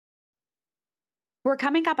We're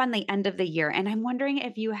coming up on the end of the year, and I'm wondering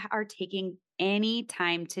if you are taking any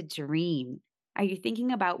time to dream. Are you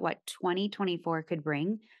thinking about what 2024 could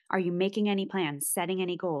bring? Are you making any plans, setting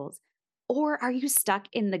any goals? Or are you stuck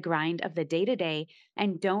in the grind of the day to day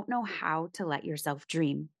and don't know how to let yourself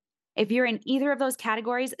dream? If you're in either of those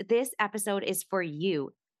categories, this episode is for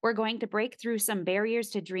you. We're going to break through some barriers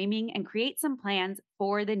to dreaming and create some plans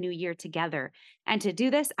for the new year together. And to do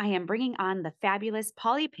this, I am bringing on the fabulous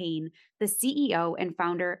Polly Payne, the CEO and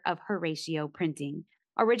founder of Horatio Printing.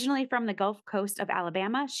 Originally from the Gulf Coast of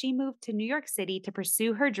Alabama, she moved to New York City to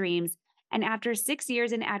pursue her dreams. And after 6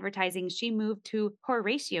 years in advertising, she moved to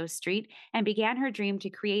Horatio Street and began her dream to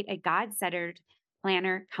create a God centered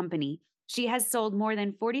planner company. She has sold more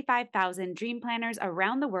than 45,000 dream planners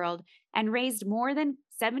around the world and raised more than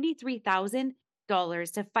 $73,000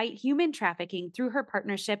 to fight human trafficking through her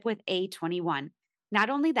partnership with A21. Not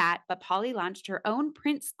only that, but Polly launched her own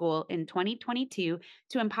print school in 2022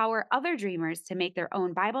 to empower other dreamers to make their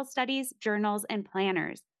own Bible studies, journals, and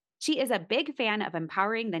planners. She is a big fan of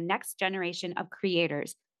empowering the next generation of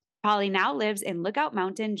creators. Polly now lives in Lookout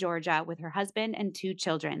Mountain, Georgia, with her husband and two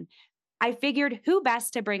children. I figured who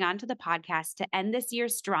best to bring onto the podcast to end this year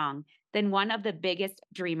strong than one of the biggest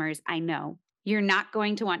dreamers I know. You're not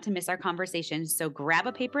going to want to miss our conversation, so grab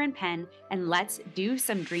a paper and pen and let's do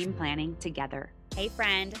some dream planning together. Hey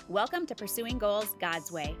friend, welcome to Pursuing Goals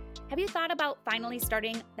God's Way. Have you thought about finally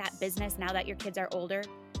starting that business now that your kids are older?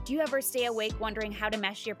 Do you ever stay awake wondering how to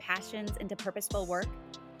mesh your passions into purposeful work?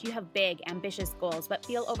 Do you have big, ambitious goals but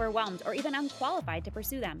feel overwhelmed or even unqualified to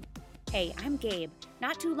pursue them? Hey, I'm Gabe.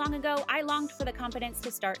 Not too long ago, I longed for the confidence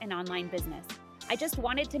to start an online business. I just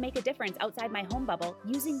wanted to make a difference outside my home bubble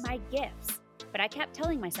using my gifts. But I kept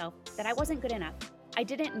telling myself that I wasn't good enough. I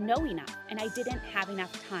didn't know enough, and I didn't have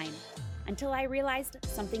enough time. Until I realized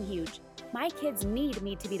something huge. My kids need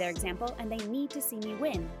me to be their example, and they need to see me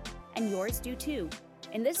win. And yours do too.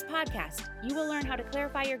 In this podcast, you will learn how to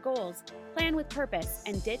clarify your goals, plan with purpose,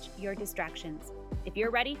 and ditch your distractions. If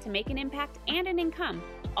you're ready to make an impact and an income,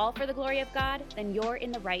 all for the glory of God, then you're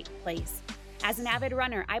in the right place. As an avid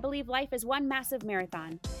runner, I believe life is one massive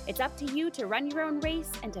marathon. It's up to you to run your own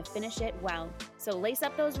race and to finish it well. So lace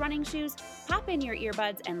up those running shoes, pop in your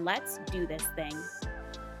earbuds, and let's do this thing.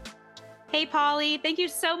 Hey, Polly, thank you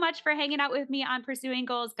so much for hanging out with me on Pursuing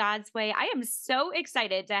Goals God's Way. I am so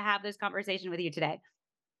excited to have this conversation with you today.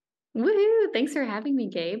 Woohoo! Thanks for having me,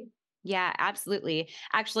 Gabe. Yeah, absolutely.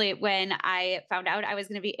 Actually, when I found out I was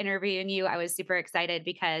going to be interviewing you, I was super excited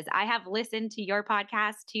because I have listened to your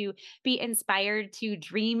podcast to be inspired to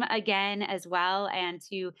dream again as well and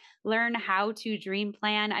to learn how to dream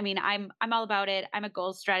plan. I mean, I'm all about it. I'm a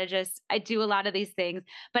goals strategist. I do a lot of these things,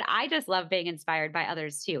 but I just love being inspired by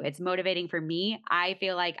others too. It's motivating for me. I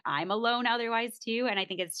feel like I'm alone otherwise too, and I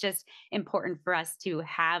think it's just important for us to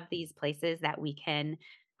have these places that we can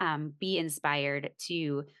be inspired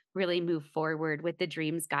to really move forward with the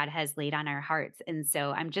dreams God has laid on our hearts. And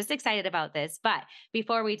so I'm just excited about this. But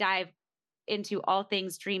before we dive into all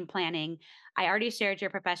things dream planning, I already shared your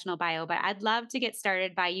professional bio, but I'd love to get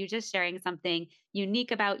started by you just sharing something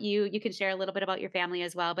unique about you. You can share a little bit about your family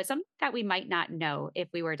as well, but something that we might not know if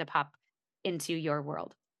we were to pop into your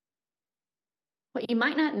world. What you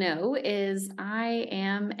might not know is I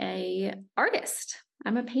am a artist.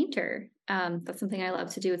 I'm a painter. That's something I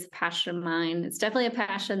love to do. It's a passion of mine. It's definitely a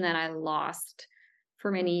passion that I lost for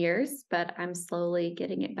many years, but I'm slowly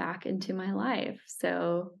getting it back into my life.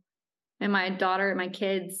 So, and my daughter and my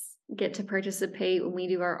kids get to participate when we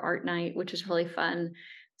do our art night, which is really fun.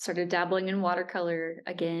 Started dabbling in watercolor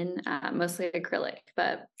again, mostly acrylic,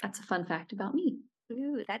 but that's a fun fact about me.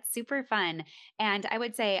 Ooh, that's super fun. And I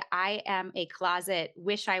would say I am a closet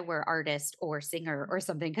wish I were artist or singer or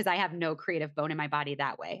something because I have no creative bone in my body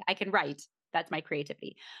that way. I can write. That's my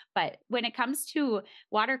creativity. But when it comes to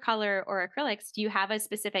watercolor or acrylics, do you have a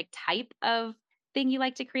specific type of thing you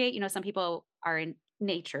like to create? You know, some people are in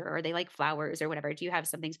nature or they like flowers or whatever. Do you have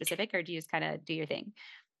something specific or do you just kind of do your thing?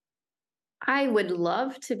 I would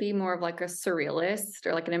love to be more of like a surrealist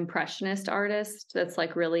or like an impressionist artist that's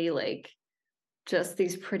like really like just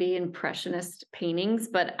these pretty impressionist paintings,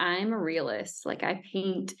 but I'm a realist. Like I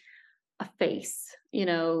paint a face,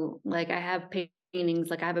 like I have paintings,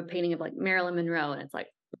 like I have a painting of like Marilyn Monroe and it's like,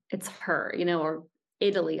 it's her, or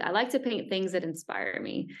Italy. I like to paint things that inspire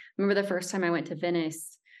me. Remember the first time I went to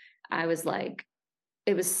Venice, I was like,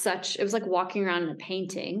 it was like walking around in a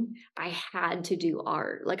painting. I had to do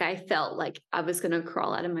art. Like I felt like I was going to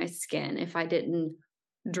crawl out of my skin if I didn't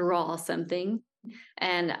draw something.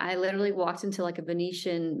 And I literally walked into like a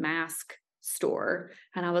Venetian mask store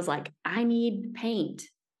and I was like, I need paint,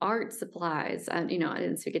 art supplies. I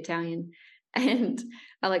didn't speak Italian. And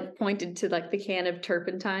I like pointed to like the can of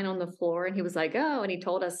turpentine on the floor and he was like, "Oh," and he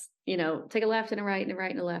told us, take a left and a right and a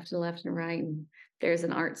right and a left and a left and a right. And there's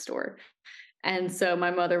an art store. And so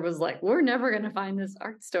my mother was like, "We're never going to find this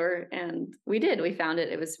art store." And we did. We found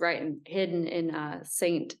it. It was right hidden in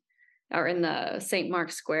in the St.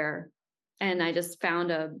 Mark's Square. And I just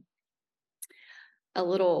found a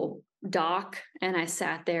little dock and I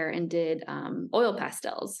sat there and did oil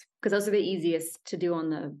pastels because those are the easiest to do on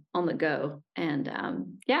the go. And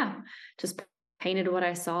yeah, just painted what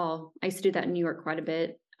I saw. I used to do that in New York quite a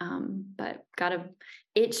bit, but got a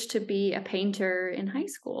itch to be a painter in high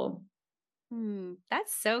school.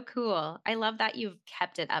 That's so cool. I love that you've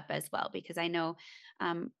kept it up as well because I know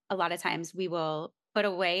a lot of times we will put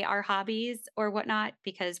away our hobbies or whatnot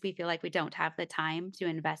because we feel like we don't have the time to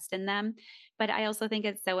invest in them. But I also think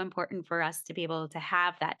it's so important for us to be able to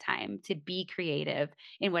have that time to be creative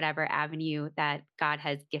in whatever avenue that God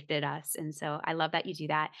has gifted us. And so I love that you do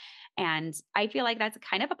that. And I feel like that's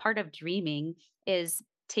kind of a part of dreaming is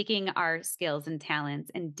taking our skills and talents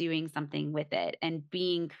and doing something with it and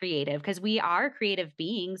being creative because we are creative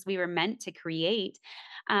beings. We were meant to create.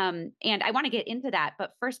 And I want to get into that.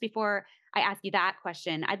 But first, before I ask you that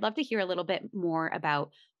question, I'd love to hear a little bit more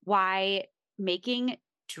about why making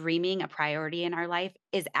dreaming a priority in our life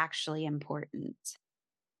is actually important.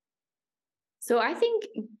 So I think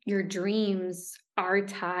your dreams are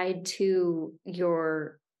tied to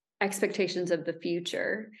your expectations of the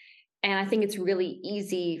future. And I think it's really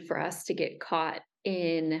easy for us to get caught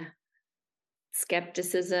in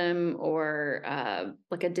skepticism or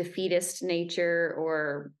like a defeatist nature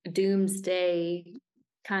or doomsday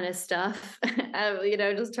kind of stuff.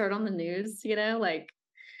 Just turn on the news, like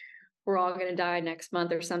we're all going to die next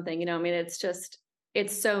month or something. I mean,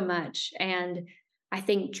 it's so much. And I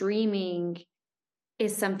think dreaming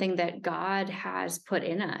is something that God has put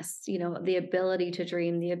in us, the ability to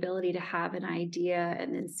dream, the ability to have an idea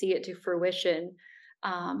and then see it to fruition.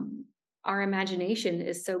 Um, our imagination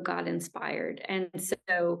is so God inspired. And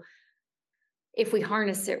so if we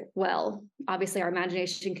harness it well, obviously our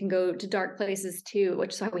imagination can go to dark places too,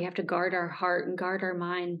 which is why we have to guard our heart and guard our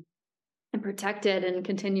mind and protect it and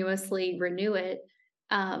continuously renew it.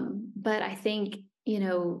 But I think,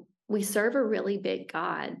 we serve a really big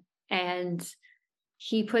God and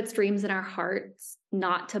he puts dreams in our hearts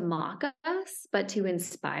not to mock us, but to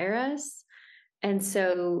inspire us. And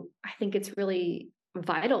so I think it's really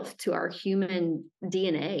vital to our human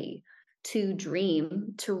DNA to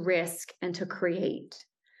dream, to risk, and to create.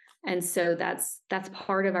 And so that's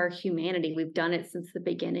part of our humanity. We've done it since the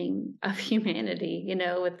beginning of humanity,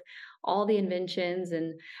 with all the inventions.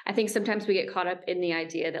 And I think sometimes we get caught up in the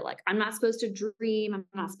idea that, like, I'm not supposed to dream, I'm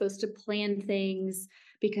not supposed to plan things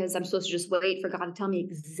because I'm supposed to just wait for God to tell me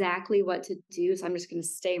exactly what to do. So I'm just going to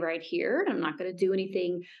stay right here. I'm not going to do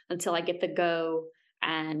anything until I get the go.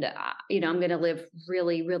 And, I'm going to live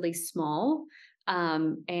really, really small.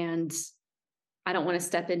 And I don't want to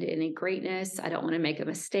step into any greatness. I don't want to make a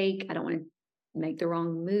mistake. I don't want to make the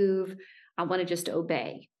wrong move. I want to just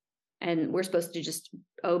obey. And we're supposed to just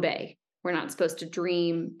obey. We're not supposed to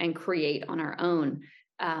dream and create on our own.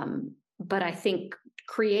 But I think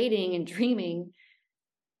creating and dreaming,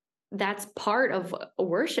 that's part of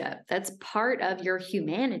worship. That's part of your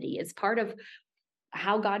humanity. It's part of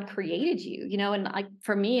how God created you, and like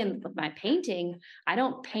for me and my painting, I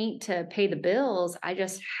don't paint to pay the bills. I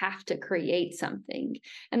just have to create something.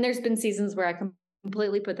 And there's been seasons where I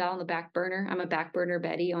completely put that on the back burner. I'm a back burner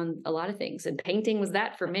Betty on a lot of things. And painting was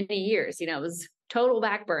that for many years, it was total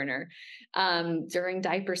back burner during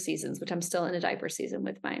diaper seasons, which I'm still in a diaper season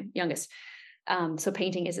with my youngest. So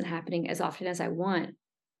painting isn't happening as often as I want,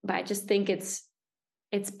 but I just think it's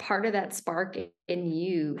part of that spark in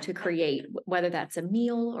you to create, whether that's a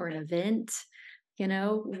meal or an event,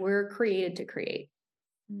 we're created to create.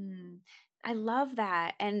 Mm, I love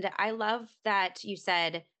that. And I love that you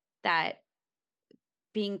said that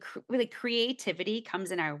really creativity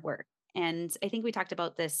comes in our work. And I think we talked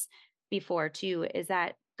about this before too, is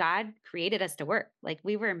that God created us to work. Like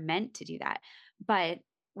we were meant to do that, but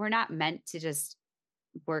we're not meant to just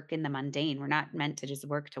work in the mundane. We're not meant to just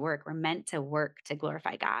work to work. We're meant to work to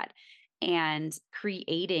glorify God. And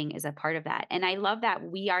creating is a part of that. And I love that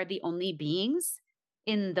we are the only beings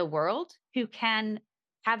in the world who can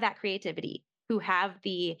have that creativity, who have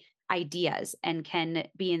the ideas and can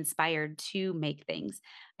be inspired to make things.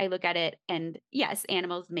 I look at it and yes,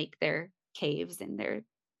 animals make their caves and their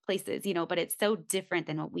places, but it's so different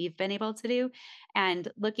than what we've been able to do. And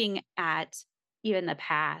looking at even the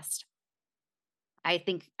past, I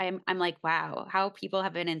think I'm like, wow, how people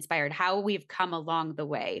have been inspired, how we've come along the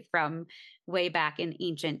way from way back in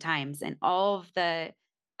ancient times and all of the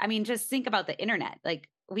I mean, just think about the internet. Like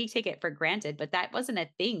we take it for granted, but that wasn't a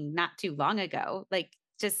thing not too long ago. Like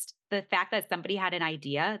just the fact that somebody had an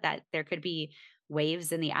idea that there could be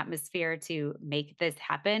waves in the atmosphere to make this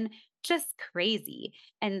happen, just crazy.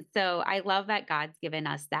 And so I love that God's given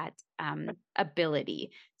us that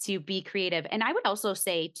ability to be creative. And I would also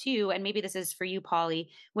say too, and maybe this is for you, Polly,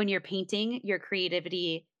 when you're painting, your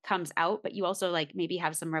creativity comes out, but you also like maybe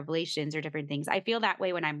have some revelations or different things. I feel that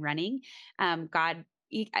way when I'm running. God,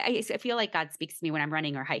 I feel like God speaks to me when I'm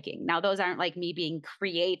running or hiking. Now, those aren't like me being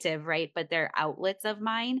creative, right? But they're outlets of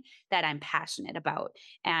mine that I'm passionate about.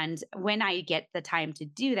 And when I get the time to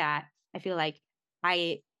do that, I feel like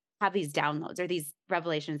I have these downloads or these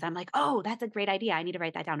revelations. I'm like, oh, that's a great idea. I need to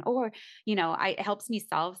write that down. Or it helps me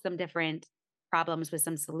solve some different problems with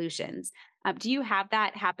some solutions. Do you have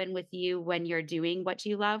that happen with you when you're doing what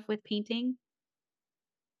you love with painting?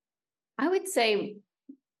 I would say,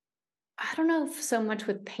 I don't know if so much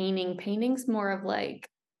with painting. Painting's more of like,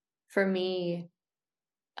 for me,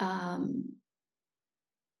 um,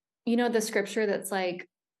 the scripture that's like,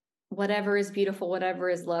 whatever is beautiful, whatever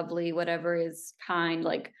is lovely, whatever is kind,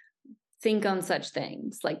 like think on such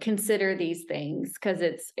things, like consider these things because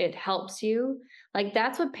it helps you. Like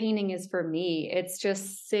that's what painting is for me. It's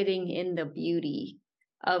just sitting in the beauty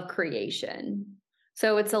of creation.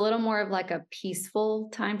 So it's a little more of like a peaceful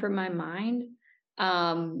time for my mind.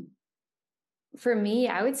 Um, for me,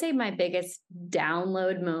 I would say my biggest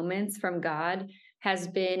download moments from God has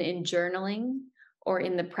been in journaling or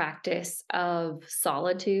in the practice of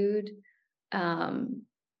solitude, um,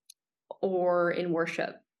 or in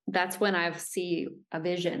worship. That's when I see a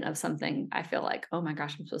vision of something. I feel like, oh my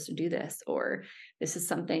gosh, I'm supposed to do this, or this is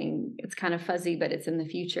something, it's kind of fuzzy, but it's in the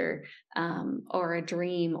future, or a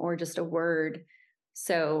dream, or just a word.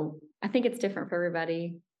 So I think it's different for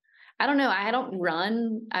everybody. I don't know. I don't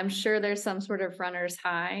run. I'm sure there's some sort of runner's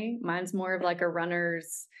high. Mine's more of like a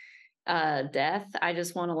runner's death. I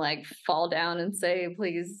just want to like fall down and say,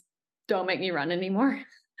 please don't make me run anymore.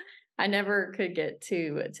 I never could get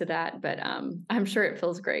to that, but I'm sure it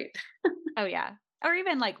feels great. Oh, yeah. Or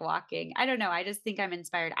even like walking. I don't know. I just think I'm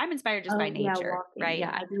inspired. I'm inspired just by Oh yeah, nature, walking. right?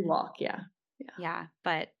 Yeah, I do walk. Yeah, yeah. Yeah,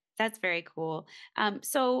 but that's very cool.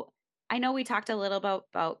 So I know we talked a little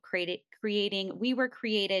about creating. We were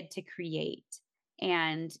created to create,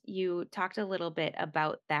 and you talked a little bit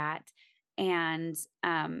about that. And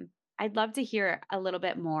I'd love to hear a little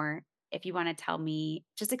bit more. If you want to tell me,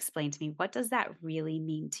 just explain to me what does that really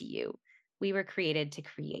mean to you? We were created to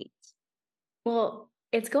create. Well,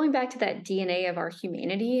 it's going back to that DNA of our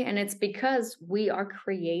humanity, and it's because we are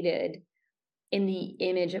created in the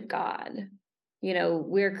image of God.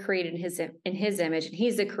 We're created in his image, and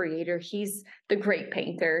he's the creator. He's the great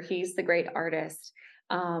painter. He's the great artist.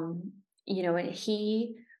 And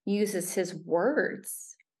he uses his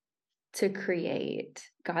words to create.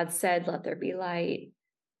 God said, "Let there be light,"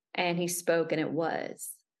 and he spoke, and it was.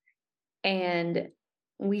 And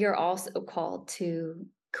we are also called to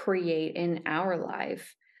create in our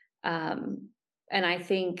life. Um, and I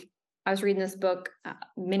think I was reading this book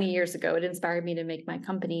many years ago. It inspired me to make my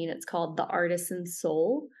company, and it's called The Artisan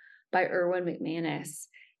Soul by Erwin McManus.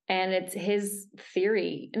 And it's his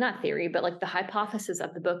theory, not theory, but like the hypothesis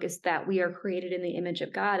of the book is that we are created in the image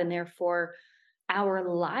of God, and therefore our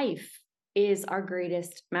life is our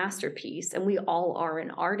greatest masterpiece. And we all are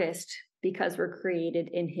an artist because we're created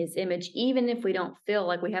in his image, even if we don't feel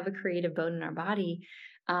like we have a creative bone in our body.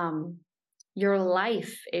 um, your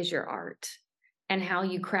life is your art, and how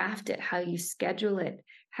you craft it, how you schedule it,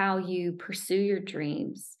 how you pursue your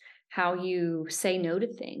dreams, how you say no to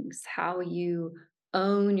things, how you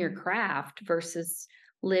own your craft versus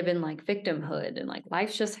live in like victimhood and like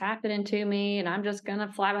life's just happening to me and I'm just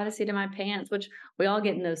gonna fly by the seat of my pants, which we all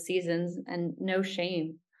get in those seasons, and no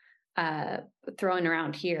shame uh throwing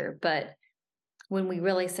around here. But when we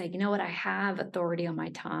really say, you know what, I have authority on my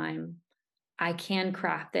time, I can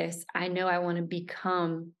craft this, I know I want to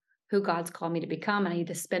become who God's called me to become, and I need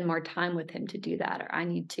to spend more time with him to do that, or I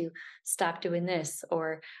need to stop doing this,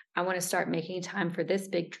 or I want to start making time for this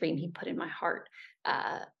big dream he put in my heart.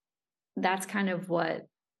 uh that's kind of what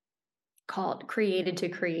called created to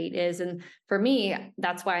create is. And for me,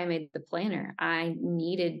 that's why I made the planner. I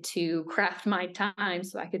needed to craft my time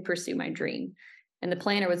so I could pursue my dream. And the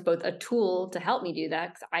planner was both a tool to help me do that,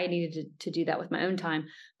 because I needed to do that with my own time,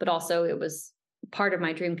 but also it was part of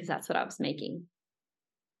my dream because that's what I was making.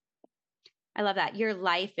 I love that. Your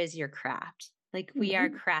life is your craft. Like we are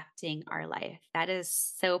Mhm. crafting our life. That is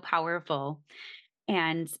so powerful.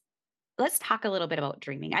 And let's talk a little bit about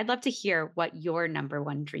dreaming. I'd love to hear what your number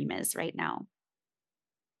one dream is right now.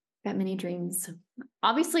 Got many dreams.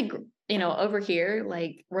 Obviously, over here,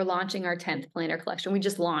 like we're launching our 10th planner collection. We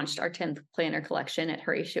just launched our 10th planner collection at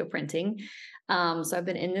Horatio Printing. So I've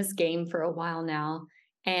been in this game for a while now.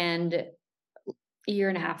 And a year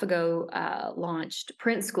and a half ago, launched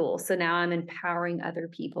print school. So now I'm empowering other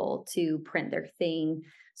people to print their thing.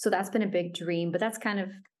 So that's been a big dream, but that's kind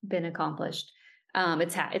of been accomplished.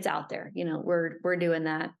 It's out there. We're doing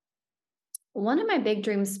that. One of my big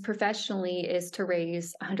dreams professionally is to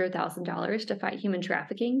raise $100,000 to fight human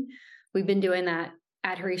trafficking. We've been doing that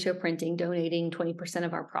at Horatio Printing, donating 20%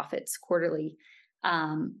 of our profits quarterly.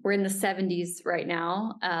 We're in the 70s right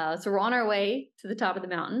now. So we're on our way to the top of the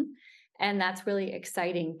mountain, and that's really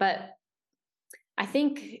exciting. But I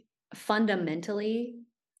think fundamentally,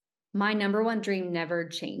 my number one dream never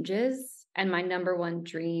changes. And my number one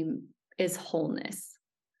dream is wholeness.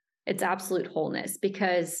 It's absolute wholeness,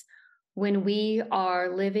 because when we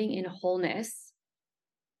are living in wholeness,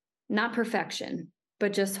 not perfection,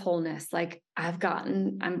 but just wholeness, like I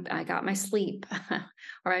got my sleep,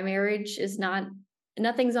 or my marriage is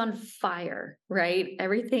nothing's on fire, right?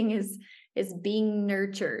 Everything is being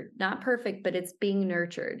nurtured, not perfect, but it's being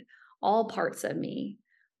nurtured. All parts of me.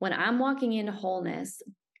 When I'm walking into wholeness,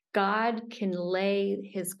 God can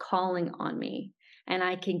lay his calling on me and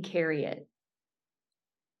I can carry it.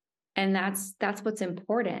 And that's what's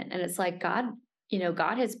important. And it's like God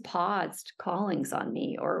has paused callings on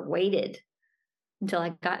me or waited until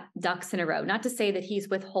I got ducks in a row. Not to say that he's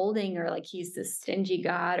withholding or like he's this stingy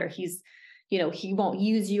God, or he won't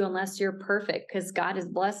use you unless you're perfect, because God has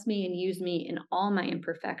blessed me and used me in all my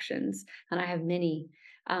imperfections. And I have many.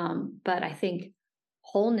 But I think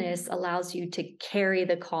wholeness allows you to carry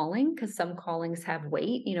the calling, because some callings have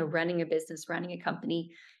weight, running a business, running a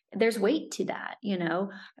company. There's weight to that,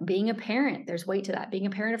 being a parent, there's weight to that. Being a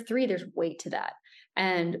parent of 3, there's weight to that.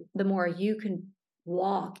 And the more you can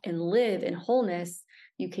walk and live in wholeness,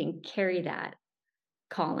 you can carry that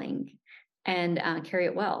calling and carry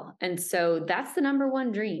it well. And so that's the number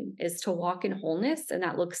one dream, is to walk in wholeness. And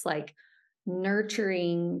that looks like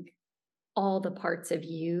nurturing all the parts of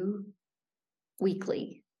you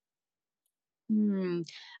weekly. Hmm.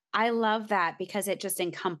 I love that because it just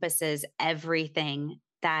encompasses everything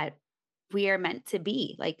that we are meant to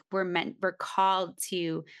be. Like we're called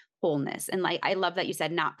to wholeness. And like, I love that you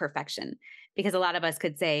said not perfection, because a lot of us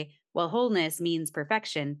could say, well, wholeness means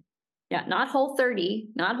perfection. Yeah, not Whole 30,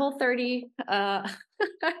 not Whole 30. Not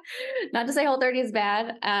to say Whole 30 is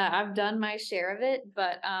bad. I've done my share of it,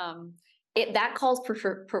 but that calls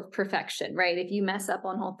for perfection, right? If you mess up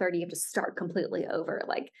on Whole 30, you have to start completely over.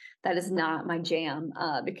 Like that is not my jam,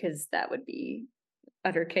 because that would be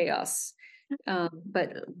utter chaos.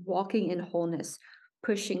 But walking in wholeness,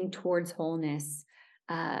 pushing towards wholeness,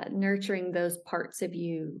 nurturing those parts of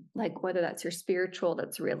you, like whether that's your spiritual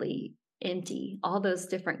that's really empty, all those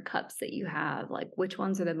different cups that you have, like which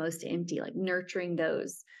ones are the most empty, like nurturing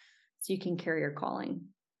those so you can carry your calling.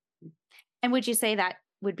 And would you say that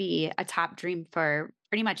would be a top dream for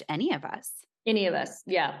pretty much any of us? Any of us.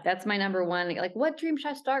 Yeah, that's my number one. Like, what dream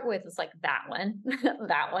should I start with? It's like that one,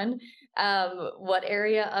 that one. What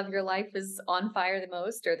area of your life is on fire the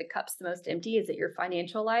most, or the cup's the most empty? Is it your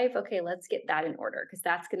financial life? Okay, let's get that in order, because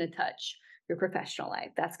that's going to touch your professional life.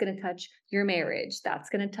 That's going to touch your marriage.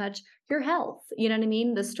 That's going to touch your health. You know what I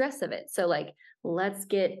mean? The stress of it. So, like, let's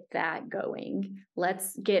get that going.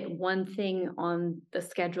 Let's get one thing on the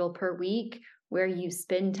schedule per week where you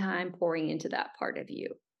spend time pouring into that part of you.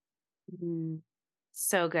 Mm,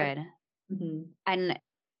 so good. Mm-hmm. And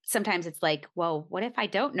sometimes it's like, well, what if I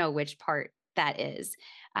don't know which part that is?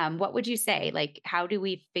 What would you say? Like, how do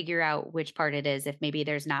we figure out which part it is if maybe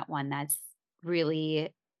there's not one that's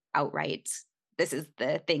really outright? This is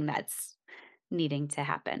the thing that's needing to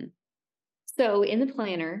happen. So in the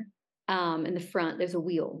planner, in the front, there's a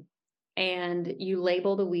wheel, and you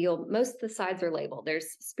label the wheel. Most of the sides are labeled.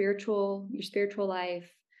 There's your spiritual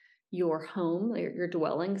life, your home, your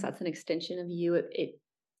dwelling, 'cause that's an extension of you.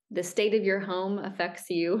 The state of your home affects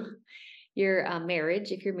you. Your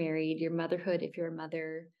marriage, if you're married, your motherhood, if you're a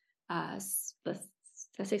mother. Did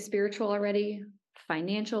I say spiritual already?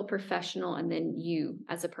 Financial, professional, and then you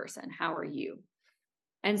as a person. How are you?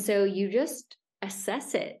 And so you just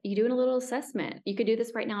assess it. You do a little assessment. You could do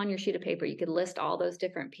this right now on your sheet of paper. You could list all those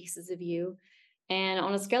different pieces of you. And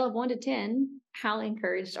on a scale of 1 to 10, how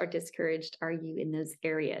encouraged or discouraged are you in those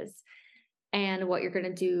areas? And what you're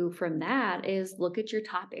going to do from that is look at your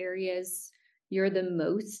top areas you're the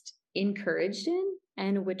most encouraged in,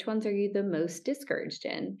 and which ones are you the most discouraged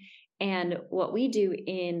in. And what we do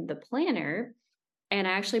in the planner And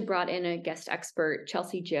I actually brought in a guest expert,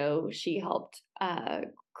 Chelsea Joe. She helped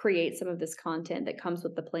create some of this content that comes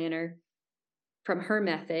with the planner from her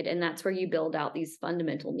method. And that's where you build out these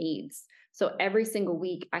fundamental needs. So every single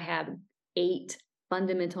week, I have 8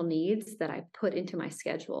 fundamental needs that I put into my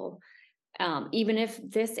schedule. Even if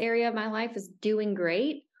this area of my life is doing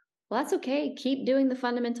great, well, that's okay. Keep doing the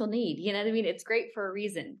fundamental need. You know what I mean? It's great for a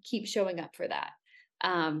reason. Keep showing up for that.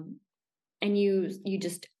 Um, and you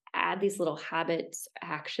just add these little habits,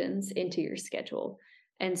 actions into your schedule.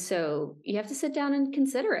 And so you have to sit down and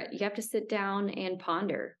consider it. You have to sit down and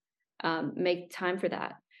ponder, make time for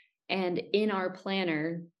that. And in our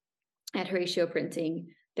planner at Horatio Printing,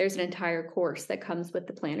 there's an entire course that comes with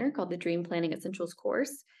the planner called the Dream Planning Essentials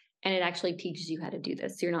course. And it actually teaches you how to do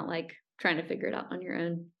this. So you're not like trying to figure it out on your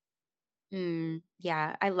own.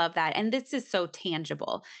 Yeah, I love that. And this is so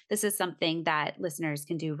tangible. This is something that listeners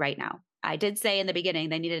can do right now. I did say in the beginning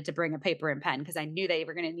they needed to bring a paper and pen because I knew they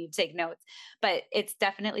were going to need to take notes, but it's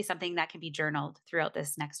definitely something that can be journaled throughout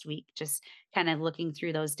this next week. Just kind of looking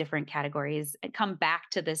through those different categories and come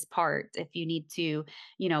back to this part if you need to,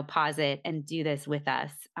 pause it and do this with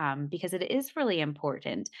us, because it is really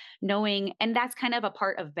important knowing, and that's kind of a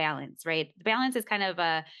part of balance, right? Balance is kind of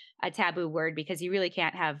a taboo word because you really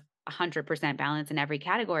can't have 100% balance in every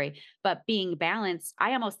category. But being balanced,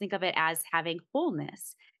 I almost think of it as having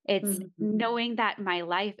wholeness. It's Mhm. knowing that my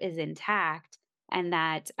life is intact and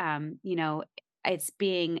that,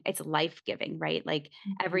 it's life giving, right? Like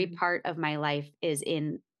every Mhm. part of my life is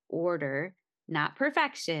in order, not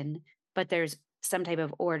perfection, but there's some type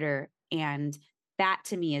of order. And that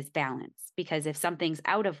to me is balance because if something's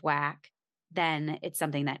out of whack, then it's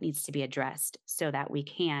something that needs to be addressed so that we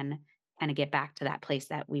can kind of get back to that place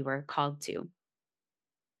that we were called to.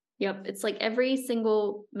 Yep. It's like every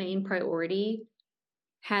single main priority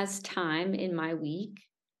has time in my week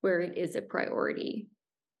where it is a priority.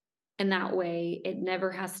 And that way it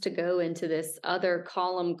never has to go into this other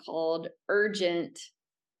column called urgent.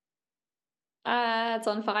 It's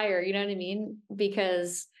on fire. You know what I mean?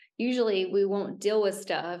 Because usually we won't deal with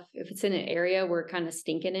stuff if it's in an area we're kind of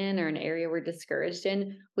stinking in or an area we're discouraged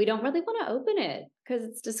in. We don't really want to open it because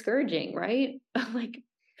it's discouraging, right? Like,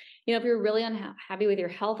 if you're really unhappy with your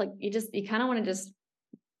health, like you kind of want to just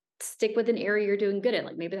stick with an area you're doing good at.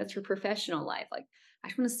 Like maybe that's your professional life. Like I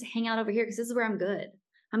just want to hang out over here because this is where I'm good.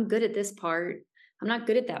 I'm good at this part. I'm not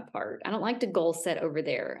good at that part. I don't like to goal set over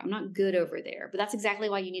there. I'm not good over there. But that's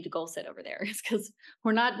exactly why you need to goal set over there. It's because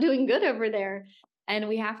we're not doing good over there. And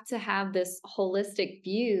we have to have this holistic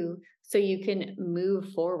view so you can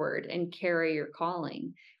move forward and carry your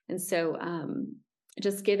calling. And so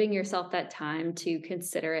just giving yourself that time to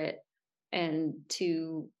consider it and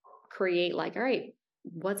to create like, all right,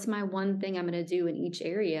 what's my one thing I'm going to do in each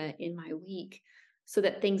area in my week so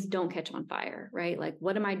that things don't catch on fire, right? Like,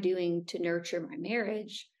 what am I doing to nurture my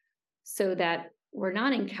marriage so that we're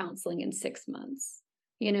not in counseling in 6 months?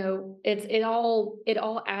 It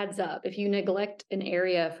all adds up. If you neglect an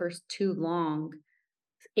area for too long,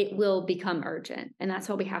 it will become urgent. And that's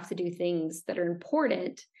why we have to do things that are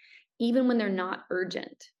important, even when they're not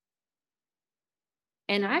urgent.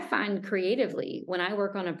 And I find creatively when I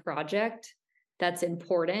work on a project that's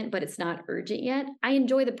important, but it's not urgent yet, I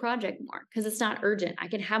enjoy the project more because it's not urgent. I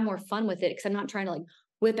can have more fun with it because I'm not trying to like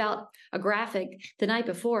whip out a graphic the night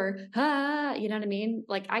before. You know what I mean?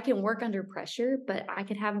 Like I can work under pressure, but I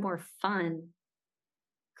can have more fun,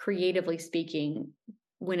 creatively speaking,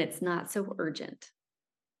 when it's not so urgent.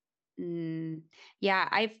 Mm, yeah,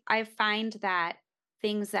 I find that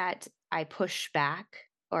things that I push back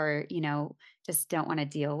or, just don't want to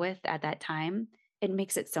deal with at that time, it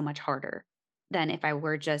makes it so much harder than if I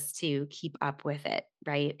were just to keep up with it,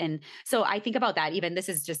 right? And so I think about that even this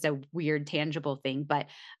is just a weird tangible thing, but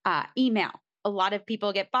email. A lot of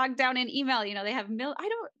people get bogged down in email. They have I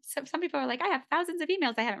don't some people are like, I have thousands of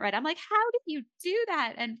emails I haven't read. I'm like, how do you do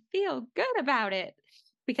that and feel good about it?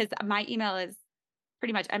 Because my email is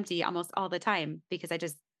pretty much empty almost all the time because I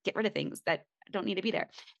just get rid of things that don't need to be there.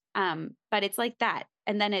 But it's like that.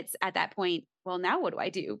 And then it's at that point, well, now what do I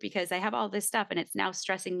do? Because I have all this stuff and it's now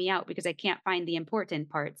stressing me out because I can't find the important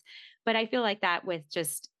parts. But I feel like that with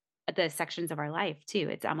just the sections of our life too.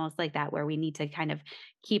 It's almost like that where we need to kind of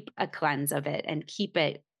keep a cleanse of it and keep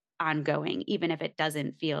it ongoing, even if it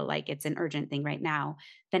doesn't feel like it's an urgent thing right now,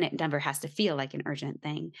 then it never has to feel like an urgent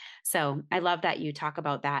thing. So I love that you talk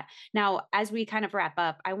about that. Now, as we kind of wrap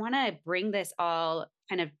up, I want to bring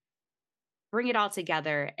it all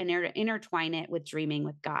together and intertwine it with dreaming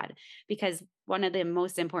with God, because one of the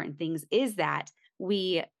most important things is that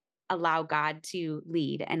we allow God to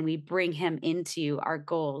lead and we bring him into our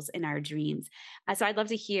goals and our dreams. So I'd love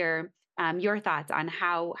to hear your thoughts on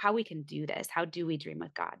how we can do this. How do we dream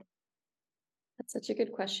with God? That's such a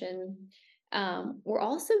good question. We're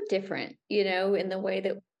all so different, in the way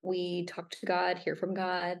that we talk to God, hear from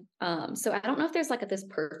God. So I don't know if there's like this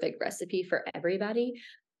perfect recipe for everybody,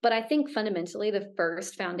 but I think fundamentally the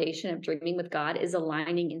first foundation of dreaming with God is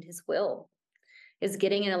aligning in His will, is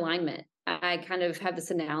getting in alignment. I kind of have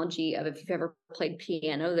this analogy of, if you've ever played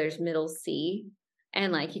piano, there's middle C,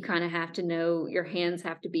 and like you kind of have to know your hands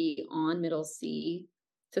have to be on middle C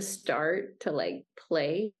to start to like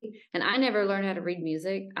play. And I never learned how to read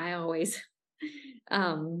music. I always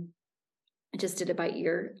um I just did it by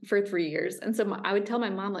ear for 3 years. And so I would tell my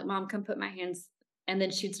mom, like, "Mom, come put my hands," and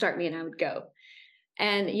then she'd start me and I would go.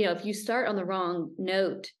 And if you start on the wrong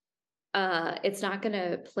note, it's not going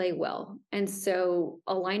to play well. And so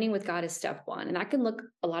aligning with God is step one. And that can look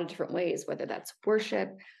a lot of different ways, whether that's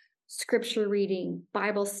worship, scripture reading,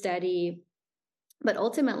 Bible study. But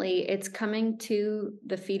ultimately, it's coming to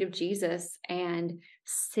the feet of Jesus and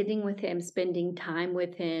sitting with Him, spending time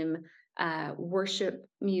with Him, worship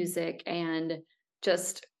music, and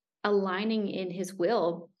just aligning in His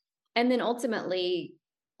will. And then ultimately,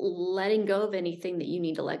 letting go of anything that you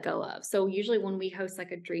need to let go of. So usually when we host like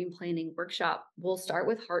a dream planning workshop, we'll start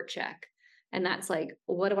with heart check. And that's like,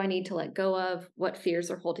 what do I need to let go of? What fears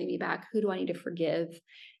are holding me back? Who do I need to forgive?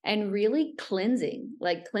 And really cleansing,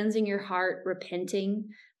 like cleansing your heart, repenting,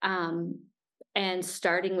 and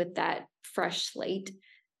starting with that fresh slate.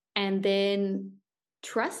 And then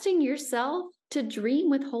trusting yourself to dream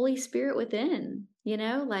with Holy Spirit within,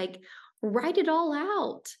 like write it all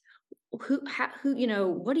out.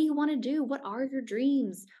 What do you want to do? What are your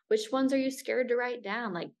dreams? Which ones are you scared to write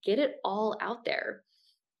down? Like, get it all out there.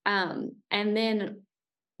 And then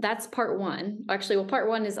that's part one. Actually, well, part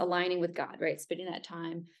one is aligning with God, right? Spending that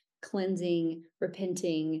time cleansing,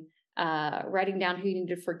 repenting, writing down who you need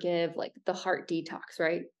to forgive, like the heart detox,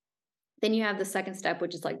 right? Then you have the second step,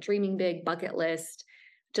 which is like dreaming big, bucket list,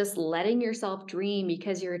 just letting yourself dream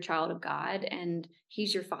because you're a child of God and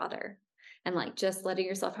He's your Father, and like just letting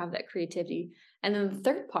yourself have that creativity. And then the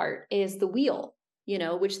third part is the wheel,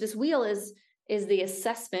 which this wheel is the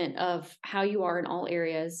assessment of how you are in all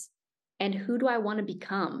areas and who do I want to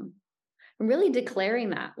become. I'm really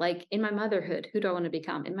declaring that, like in my motherhood, who do I want to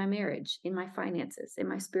become? In my marriage, in my finances, in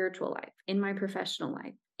my spiritual life, in my professional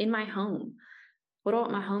life, in my home. What do I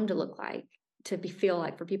want my home to look like, feel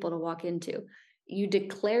like, for people to walk into? You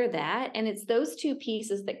declare that, and it's those two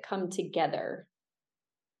pieces that come together.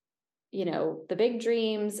 The big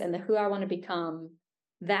dreams and the who I want to become.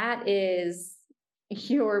 That is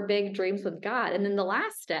your big dreams with God. And then the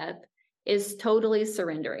last step is totally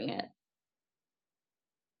surrendering it.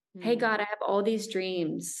 Hey, God, I have all these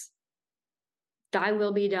dreams. Thy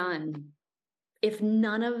will be done. If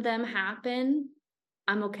none of them happen,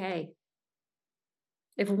 I'm okay.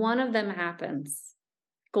 If one of them happens,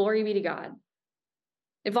 glory be to God.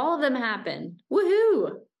 If all of them happen,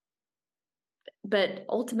 woohoo! But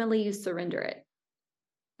ultimately you surrender it.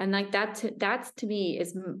 And like that's to me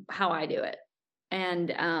is how I do it. And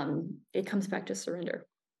it comes back to surrender.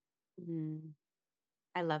 Mm.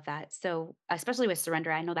 I love that. So, especially with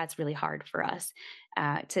surrender, I know that's really hard for us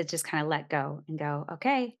to just kind of let go and go,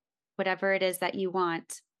 okay, whatever it is that you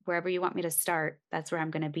want, wherever you want me to start, that's where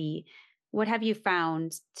I'm going to be. What have you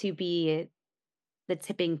found to be the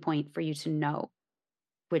tipping point for you to know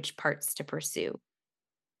which parts to pursue?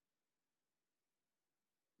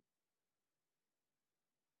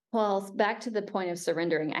 Well, back to the point of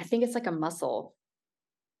surrendering, I think it's like a muscle.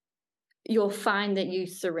 You'll find that you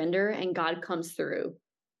surrender and God comes through.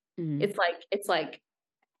 Mhm. It's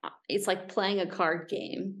like playing a card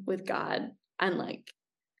game with God. And like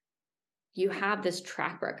you have this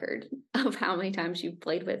track record of how many times you've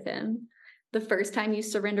played with Him. The first time you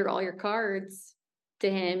surrender all your cards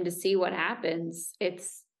to Him to see what happens,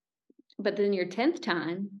 but then your 10th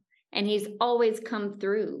time, and He's always come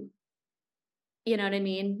through. You know what I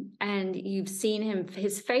mean? And you've seen Him,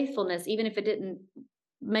 His faithfulness, even if it didn't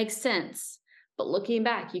make sense. But looking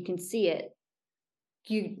back, you can see it.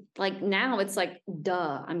 You like now it's like,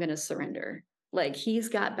 duh, I'm going to surrender. Like He's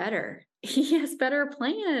got better. He has better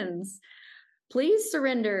plans. Please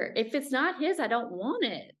surrender. If it's not His, I don't want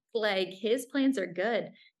it. Like His plans are good.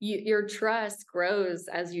 Your trust grows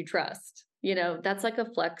as you trust. That's like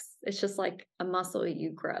a flex. It's just like a muscle you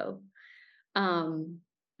grow.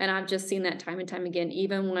 And I've just seen that time and time again,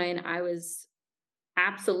 even when I was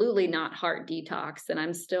absolutely not heart detox and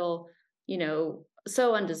I'm still,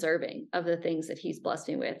 so undeserving of the things that He's blessed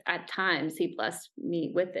me with. At times He blessed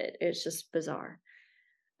me with it. It's just bizarre.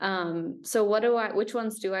 So which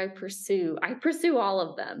ones do I pursue? I pursue all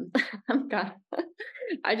of them. I'm kind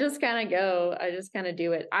I just kind of go, I just kind of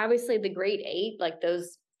do it. Obviously the grade 8, like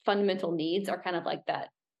those fundamental needs are kind of like that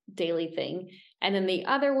daily thing. And then the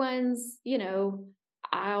other ones,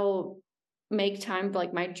 I'll make time for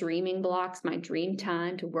like my dreaming blocks, my dream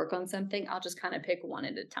time to work on something. I'll just kind of pick one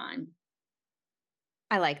at a time.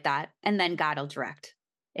 I like that. And then God will direct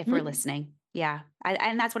if we're Mhm. listening. Yeah.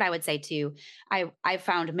 And that's what I would say too. I've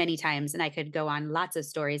found many times, and I could go on lots of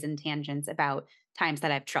stories and tangents about times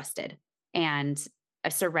that I've trusted and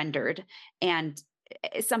I've surrendered, and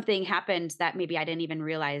something happened that maybe I didn't even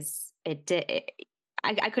realize it did.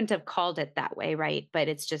 I couldn't have called it that way, right? But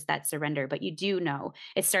it's just that surrender. But you do know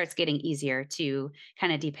it starts getting easier to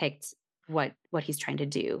kind of depict what he's trying to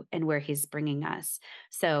do and where he's bringing us.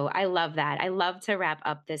 So I love that. I love to wrap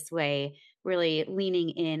up this way, really leaning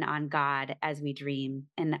in on God as we dream.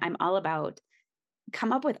 And I'm all about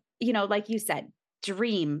come up with, like you said,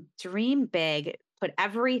 dream big, put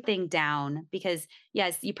everything down because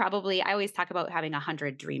yes, I always talk about having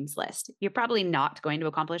 100 dreams list. You're probably not going to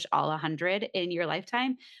accomplish all 100 in your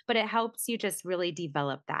lifetime, but it helps you just really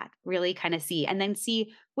develop that, really kind of see and then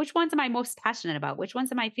see which ones am I most passionate about? Which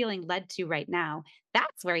ones am I feeling led to right now?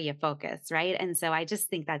 That's where you focus, right? And so I just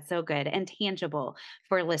think that's so good and tangible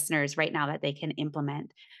for listeners right now that they can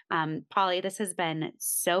implement. Polly, this has been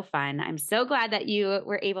so fun. I'm so glad that you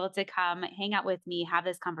were able to come hang out with me, have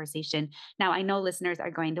this conversation. Now, I know listeners are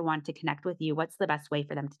going to want to connect with you. What's the best way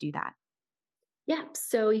for them to do that? Yeah,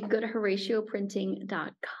 so you can go to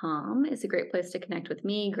HoratioPrinting.com. It's a great place to connect with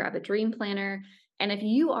me, grab a dream planner. And if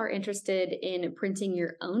you are interested in printing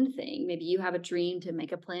your own thing, maybe you have a dream to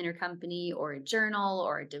make a planner company or a journal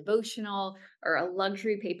or a devotional or a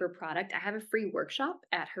luxury paper product, I have a free workshop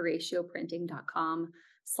at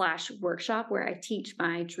HoratioPrinting.com/workshop where I teach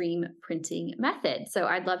my dream printing method. So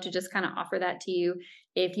I'd love to just kind of offer that to you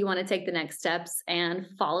if you want to take the next steps and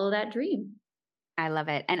follow that dream. I love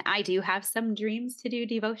it. And I do have some dreams to do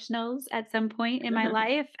devotionals at some point in my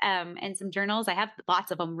life, and some journals. I have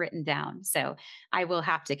lots of them written down. So I will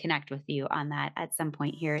have to connect with you on that at some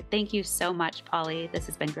point here. Thank you so much, Polly. This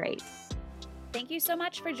has been great. Thank you so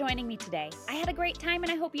much for joining me today. I had a great time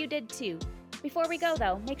and I hope you did too. Before we go,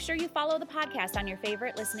 though, make sure you follow the podcast on your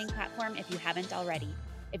favorite listening platform if you haven't already.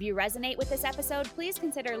 If you resonate with this episode, please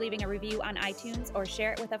consider leaving a review on iTunes or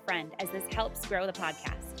share it with a friend, as this helps grow the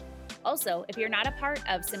podcast. Also, if you're not a part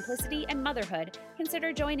of Simplicity and Motherhood,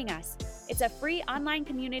 consider joining us. It's a free online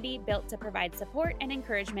community built to provide support and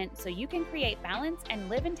encouragement so you can create balance and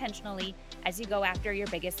live intentionally as you go after your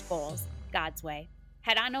biggest goals, God's way.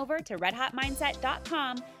 Head on over to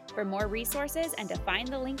redhotmindset.com for more resources and to find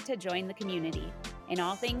the link to join the community. In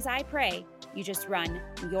all things I pray, you just run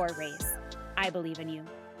your race. I believe in you.